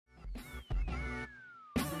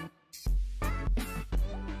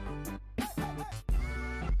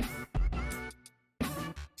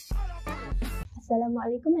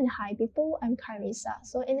Assalamualaikum and hi people, I'm Carissa.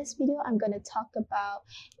 So in this video, I'm going to talk about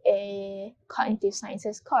a cognitive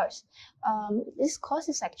sciences course. This course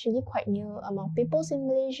is actually quite new among people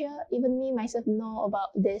in Malaysia. Even me myself know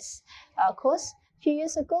about this course a few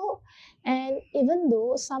years ago. And even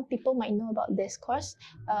though some people might know about this course,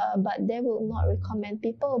 but they will not recommend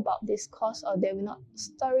people about this course, or they will not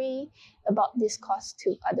story about this course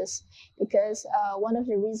to others, because one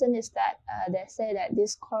of the reasons is that they say that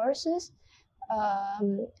these courses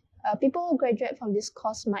people who graduate from this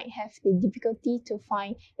course might have the difficulty to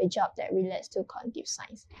find a job that relates to cognitive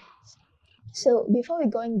science. So before we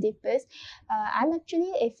go in deeper, I'm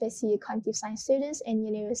actually a first year cognitive science student in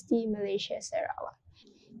University Malaysia, Sarawak.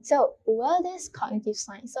 So what is cognitive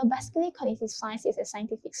science? So basically, cognitive science is a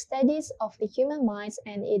scientific studies of the human minds,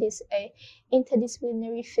 and it is a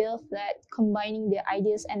interdisciplinary field that combining the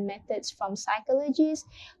ideas and methods from psychologies,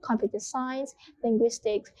 computer science,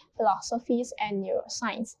 linguistics, philosophies, and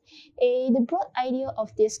neuroscience. The broad idea of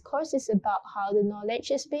this course is about how the knowledge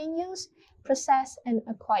is being used, processed, and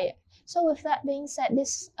acquired. So with that being said,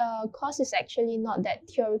 this course is actually not that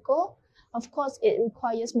theoretical. Of course, it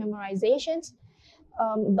requires memorizations,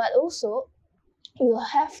 but also you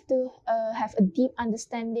have to have a deep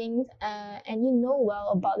understanding and you know well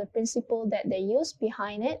about the principle that they use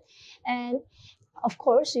behind it, and of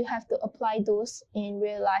course you have to apply those in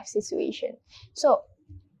real life situation. So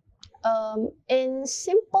in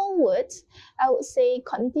simple words, I would say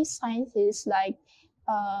cognitive science is like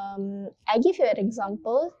I give you an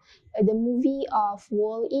example, the movie of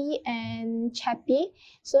Wall-E and Chappie.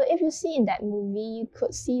 So if you see in that movie, you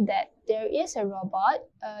could see that there is a robot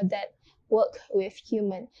that work with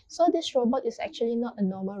human. So this robot is actually not a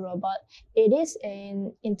normal robot. It is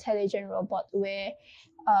an intelligent robot where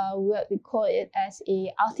what we call it as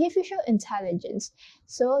a artificial intelligence.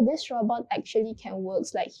 So this robot actually can work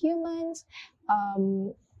like humans,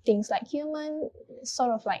 things like human,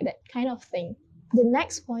 sort of like that kind of thing. The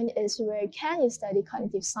next point is, where can you study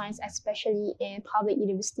cognitive science, especially in public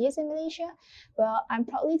universities in Malaysia? Well, I'm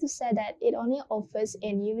proudly to say that it only offers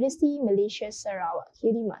in University Malaysia Sarawak,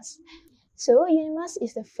 UNIMAS. So UNIMAS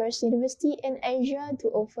is the first university in Asia to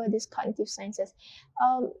offer these cognitive sciences.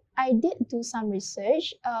 I did do some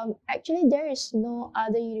research. Actually, there is no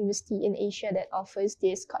other university in Asia that offers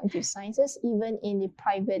these cognitive sciences, even in the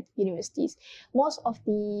private universities. Most of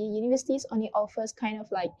the universities only offers kind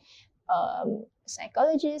of like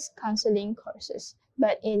psychologist counseling courses,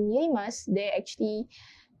 but in UNIMAS they actually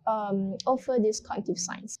offer this cognitive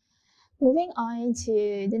science. Moving on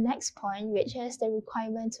to the next point, which is the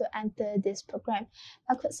requirement to enter this program.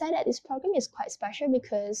 I could say that this program is quite special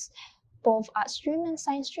because both art stream and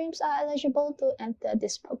science streams are eligible to enter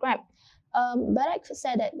this program. But I could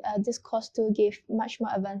say that this course do give much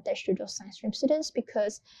more advantage to those science stream students,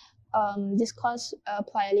 because this course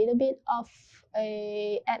apply a little bit of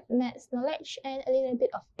a maths knowledge and a little bit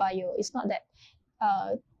of bio. It's not that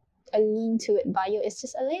a lean to it bio, it's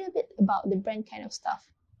just a little bit about the brain kind of stuff.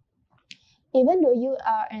 Even though you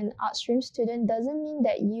are an art stream student, doesn't mean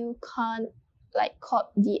that you can't like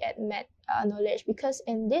caught the math knowledge, because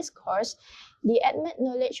in this course the math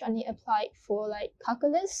knowledge only applied for like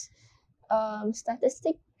calculus,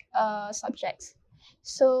 statistic subjects.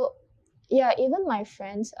 So yeah, even my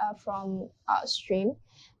friends are from art stream,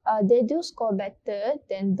 they do score better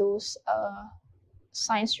than those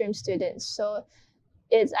science stream students. So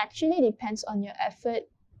it actually depends on your effort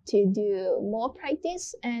to do more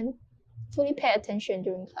practice and fully pay attention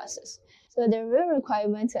during classes. So the real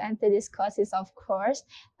requirement to enter this course is, of course,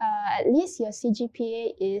 at least your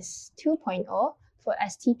CGPA is 2.0 for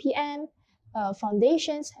STPM,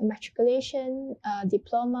 foundations, matriculation,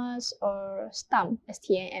 diplomas, or STAM.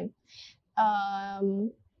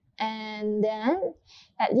 And then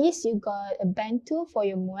at least you got a band 2 for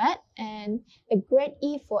your MUAT and a grade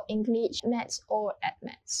E for English, Maths, or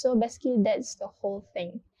Maths. So basically that's the whole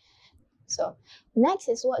thing. So next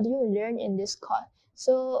is, what do you learn in this course?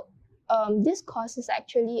 So this course is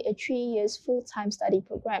actually a 3 years full-time study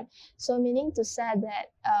program. So meaning to say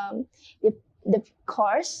that the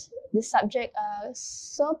course, the subject are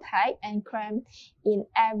so packed and crammed in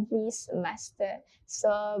every semester.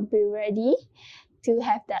 So be ready to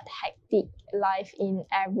have that hectic life in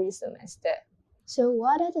every semester. So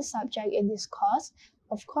what are the subjects in this course?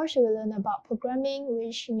 Of course, you will learn about programming,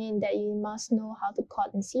 which means that you must know how to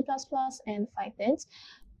code in C++ and Python,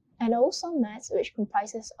 and also maths, which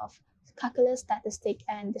comprises of calculus, statistic,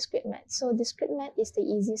 and discrete math. So discrete math is the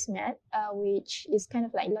easiest math, which is kind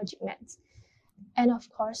of like logic math. And of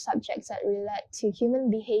course, subjects that relate to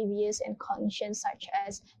human behaviors and cognition, such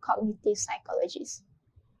as cognitive psychologies.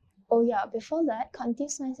 Oh yeah, before that, cognitive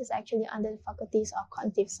science is actually under the faculties of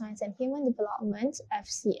Cognitive Science and Human Development,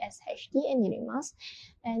 FCSHD and UNIMAS.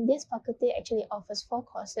 And this faculty actually offers 4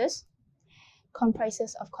 courses,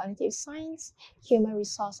 comprises of cognitive science, human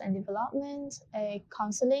resource and development,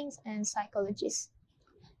 counseling, and psychologists.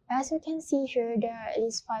 As you can see here, there are at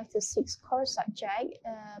least 5 to 6 core subjects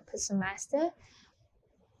per semester.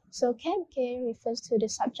 So KMK refers to the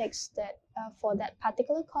subjects that for that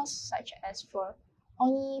particular course, such as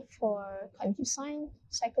only for cognitive science,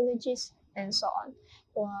 psychologists, and so on.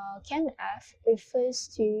 While ChemF refers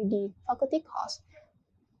to the faculty course,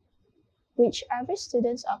 which every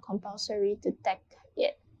students are compulsory to take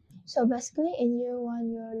it. So basically, in year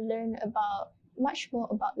 1, you'll learn about much more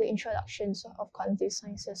about the introductions of cognitive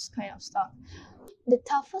sciences kind of stuff. The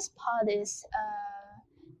toughest part is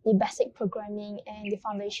the basic programming and the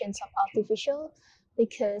foundations of artificial,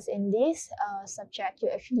 because in this subject you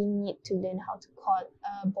actually need to learn how to code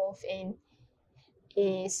both in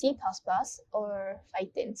a C++ or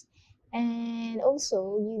Python. And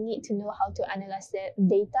also you need to know how to analyze the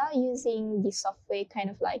data using the software kind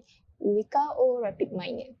of like Wika or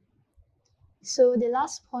RapidMiner. So the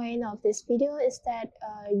last point of this video is that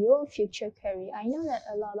your future career. I know that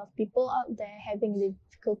a lot of people out there having the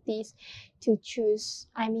difficulties to choose,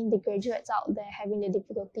 the graduates out there having the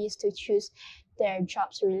difficulties to choose their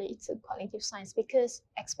jobs related to cognitive science, because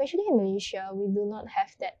especially in Malaysia, we do not have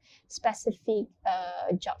that specific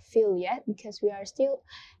job field yet, because we are still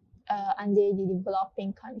under the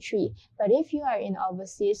developing country. But if you are in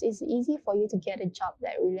overseas, it's easy for you to get a job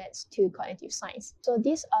that relates to cognitive science. So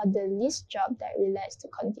these are the list job that relates to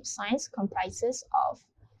cognitive science, comprises of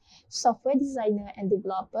software designer and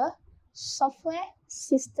developer, software,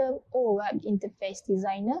 system or web interface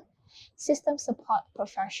designer, system support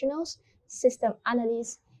professionals, system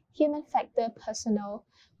analyst, human factor personnel,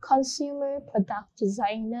 consumer product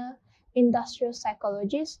designer, industrial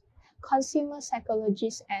psychologist, consumer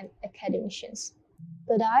psychologists, and academicians.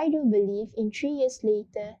 But I do believe in 3 years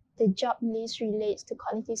later, the job list relates to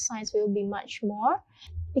cognitive science will be much more,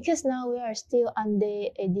 because now we are still under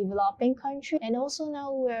a developing country, and also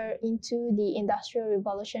now we're into the Industrial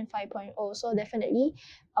Revolution 5.0. So definitely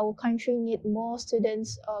our country need more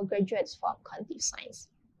students or graduates from cognitive science.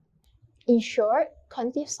 In short,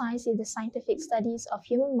 cognitive science is the scientific studies of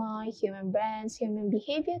human mind, human brains, human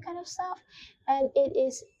behavior kind of stuff, and it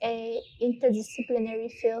is a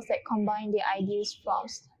interdisciplinary field that combine the ideas from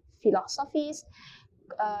philosophies,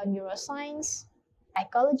 neuroscience,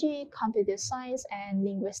 psychology, computer science, and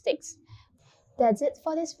linguistics. That's it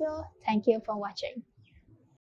for this video. Thank you for watching.